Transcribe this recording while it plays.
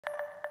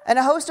And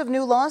a host of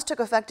new laws took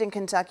effect in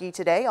Kentucky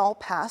today, all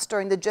passed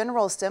during the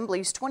General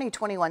Assembly's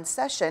 2021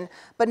 session,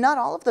 but not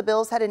all of the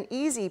bills had an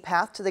easy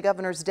path to the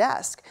governor's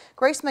desk.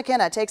 Grace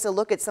McKenna takes a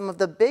look at some of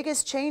the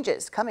biggest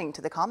changes coming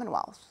to the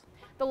Commonwealth.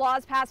 The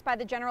laws passed by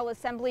the General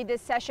Assembly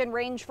this session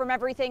range from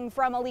everything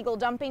from illegal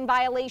dumping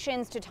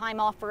violations to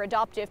time off for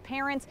adoptive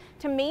parents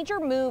to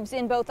major moves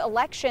in both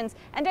elections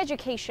and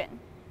education.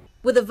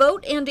 With a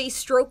vote and a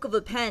stroke of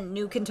a pen,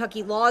 new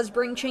Kentucky laws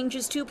bring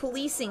changes to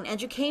policing,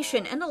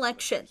 education, and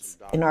elections.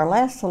 In our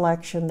last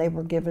election, they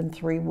were given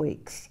 3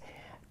 weeks.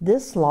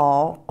 This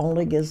law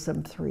only gives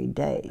them 3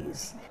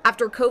 days.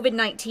 After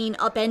COVID-19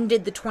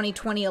 upended the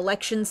 2020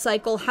 election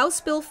cycle,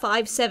 House Bill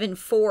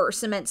 574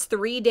 cements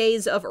 3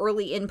 days of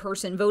early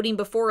in-person voting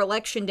before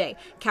Election Day.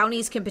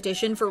 Counties can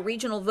petition for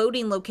regional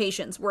voting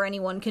locations where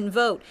anyone can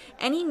vote.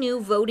 Any new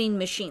voting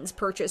machines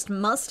purchased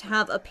must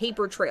have a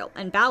paper trail,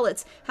 and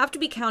ballots have to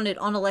be counted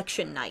on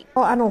election night.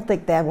 Well, I don't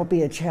think that will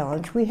be a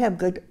challenge. We have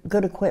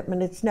good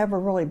equipment. It's never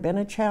really been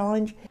a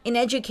challenge. In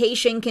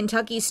education,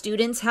 Kentucky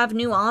students have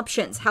new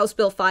options. House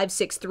Bill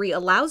 563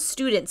 allows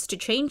students to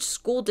change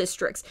school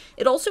districts.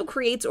 It also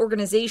creates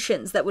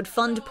organizations that would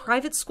fund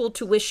private school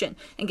tuition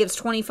and gives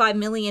 $25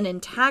 million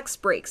in tax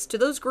breaks to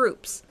those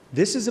groups.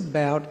 This is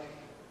about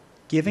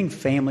giving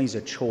families a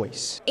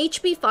choice.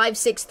 HB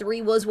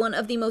 563 was one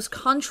of the most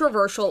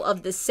controversial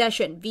of the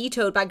session,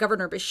 vetoed by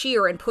Governor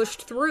Beshear and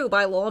pushed through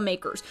by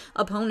lawmakers.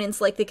 Opponents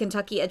like the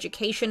Kentucky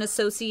Education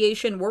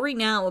Association worry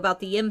now about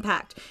the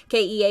impact.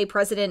 KEA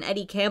President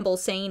Eddie Campbell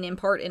saying in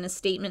part in a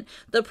statement,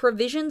 the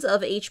provisions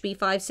of HB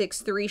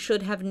 563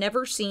 should have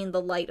never seen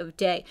the light of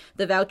day.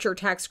 The voucher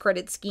tax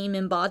credit scheme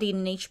embodied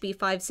in HB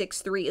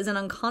 563 is an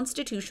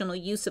unconstitutional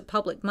use of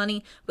public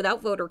money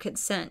without voter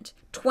consent.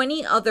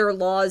 20 other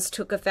laws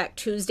took effect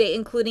Tuesday,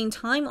 including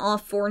time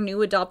off for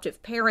new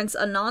adoptive parents,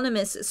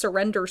 anonymous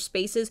surrender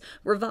spaces,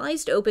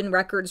 revised open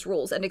records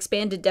rules, and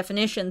expanded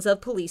definitions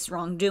of police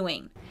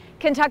wrongdoing.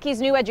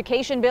 Kentucky's new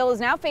education bill is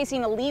now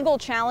facing a legal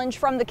challenge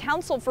from the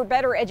Council for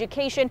Better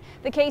Education.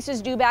 The case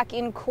is due back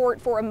in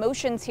court for a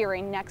motions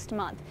hearing next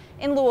month.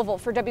 In Louisville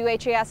for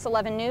WHAS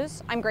 11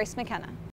 News, I'm Grace McKenna.